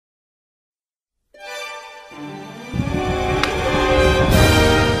Alright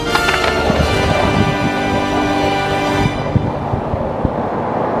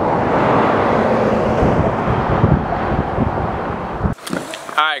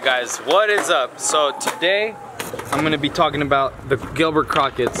guys, what is up? So today I'm gonna be talking about the Gilbert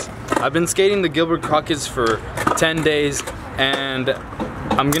Crockett's. I've been skating the Gilbert Crockett's for 10 days and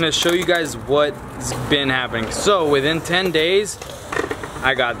I'm gonna show you guys what's been happening. So within 10 days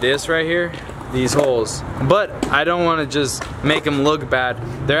I got this right here, these holes, but I don't want to just make them look bad.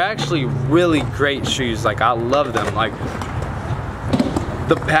 They're actually really great shoes. Like, I love them. Like,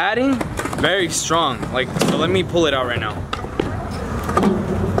 the padding, very strong. Like, so let me pull it out right now.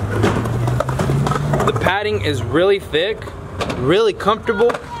 The padding is really thick, really comfortable.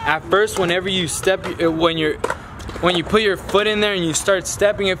 At first, whenever you step, when you put your foot in there and you start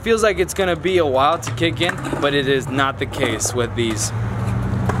stepping, it feels like it's gonna be a while to kick in, but it is not the case with these.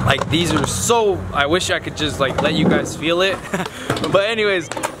 Like, these are so, I wish I could just like let you guys feel it. But anyways,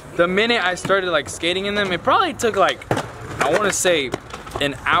 the minute I started like skating in them, it probably took like, I want to say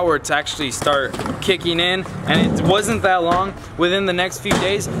an hour to actually start kicking in, and it wasn't that long. Within the next few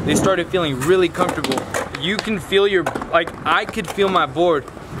days, they started feeling really comfortable. You can feel your, like, I could feel my board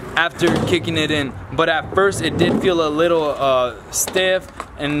after kicking it in, but at first it did feel a little stiff,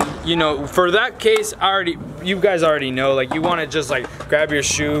 and you know, for that case, you guys already know, like, you want to just like grab your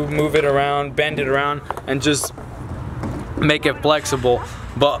shoe, move it around, bend it around, and just make it flexible.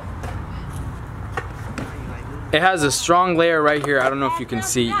 But it has a strong layer right here. I don't know if you can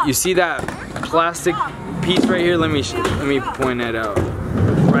see. You see that plastic piece right here? Let me point it out.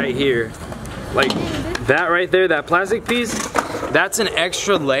 Right here, like that right there, that plastic piece. That's an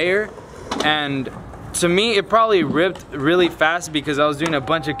extra layer, and to me it probably ripped really fast because I was doing a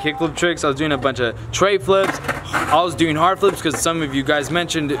bunch of kickflip tricks, I was doing a bunch of tray flips, I was doing hard flips because some of you guys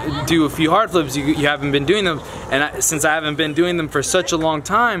mentioned do a few hard flips, you haven't been doing them, and since I haven't been doing them for such a long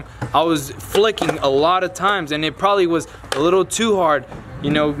time, I was flicking a lot of times and it probably was a little too hard,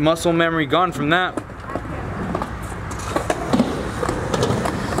 you know, muscle memory gone from that.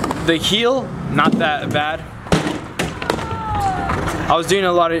 The heel, not that bad. I was doing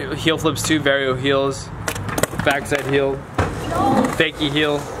a lot of heel flips too, varial heels, backside heel, fakie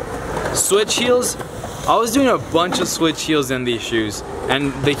heel, switch heels. I was doing a bunch of switch heels in these shoes,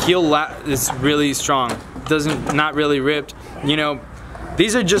 and the heel is really strong. Not really ripped. You know,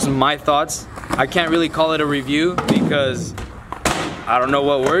 these are just my thoughts. I can't really call it a review because I don't know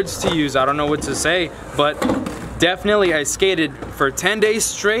what words to use. I don't know what to say, but definitely I skated for 10 days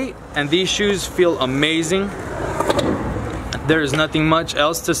straight, and these shoes feel amazing. There's nothing much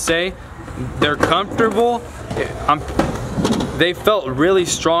else to say. They're comfortable. They felt really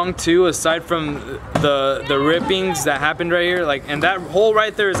strong too, aside from the rippings that happened right here. Like, and that hole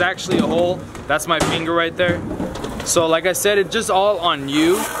right there is actually a hole. That's my finger right there. So like I said, it's just all on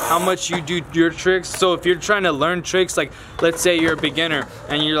you, how much you do your tricks. So if you're trying to learn tricks, like let's say you're a beginner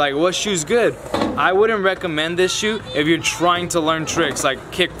and you're like, what shoe's good? I wouldn't recommend this shoe if you're trying to learn tricks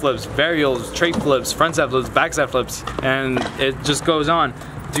like kick flips, varials, tray flips, frontside flips, backside flips, and it just goes on.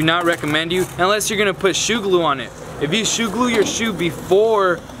 Do not recommend you unless you're gonna put shoe glue on it. If you shoe glue your shoe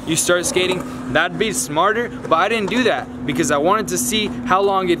before you start skating, that'd be smarter, but I didn't do that because I wanted to see how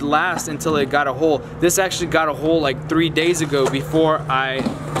long it'd last until it got a hole. This actually got a hole like 3 days ago before I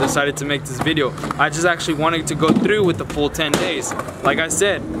decided to make this video. I just actually wanted to go through with the full 10 days. Like I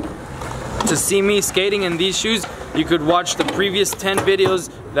said, to see me skating in these shoes, you could watch the previous 10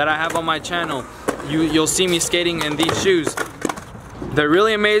 videos that I have on my channel. You'll see me skating in these shoes. They're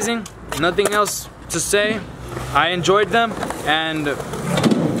really amazing, nothing else to say. I enjoyed them, and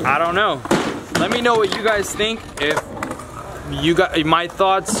I don't know. Let me know what you guys think. If you got my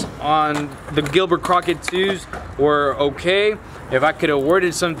thoughts on the Gilbert Crockett 2s were okay, if I could have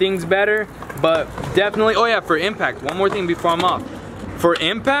worded some things better, but definitely, oh yeah, for impact, one more thing before I'm off. For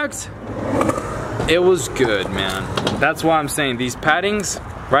impact, it was good, man. That's why I'm saying these paddings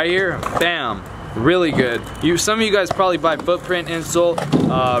right here, bam, really good. Some of you guys probably buy footprint insole,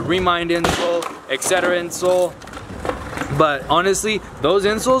 remind insole, etc. insole, but honestly, those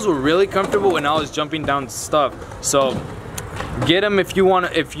insoles were really comfortable when I was jumping down stuff. So get them if you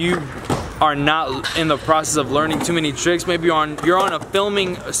want. If you are not in the process of learning too many tricks, maybe you're on a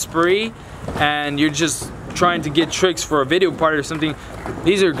filming spree and you're just trying to get tricks for a video part or something.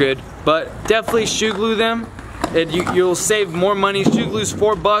 These are good, but definitely shoe glue them. You'll save more money. Shoe glue's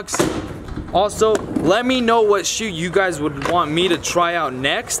 $4. Also, let me know what shoe you guys would want me to try out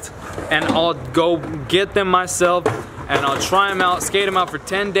next, and I'll go get them myself and I'll try them out, skate them out for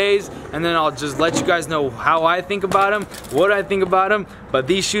 10 days, and then I'll just let you guys know how I think about them, what I think about them. But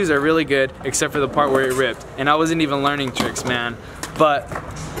these shoes are really good, except for the part where it ripped, and I wasn't even learning tricks, man. But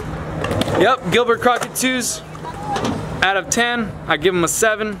yep, Gilbert Crockett 2s out of 10, I give them a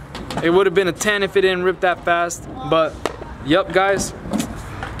 7. It would have been a 10 if it didn't rip that fast. But yep, guys,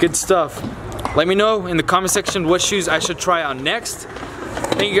 good stuff. Let me know in the comment section what shoes I should try out next.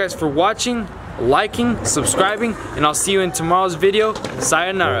 Thank you guys for watching, liking, subscribing, and I'll see you in tomorrow's video.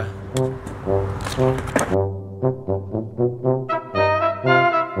 Sayonara.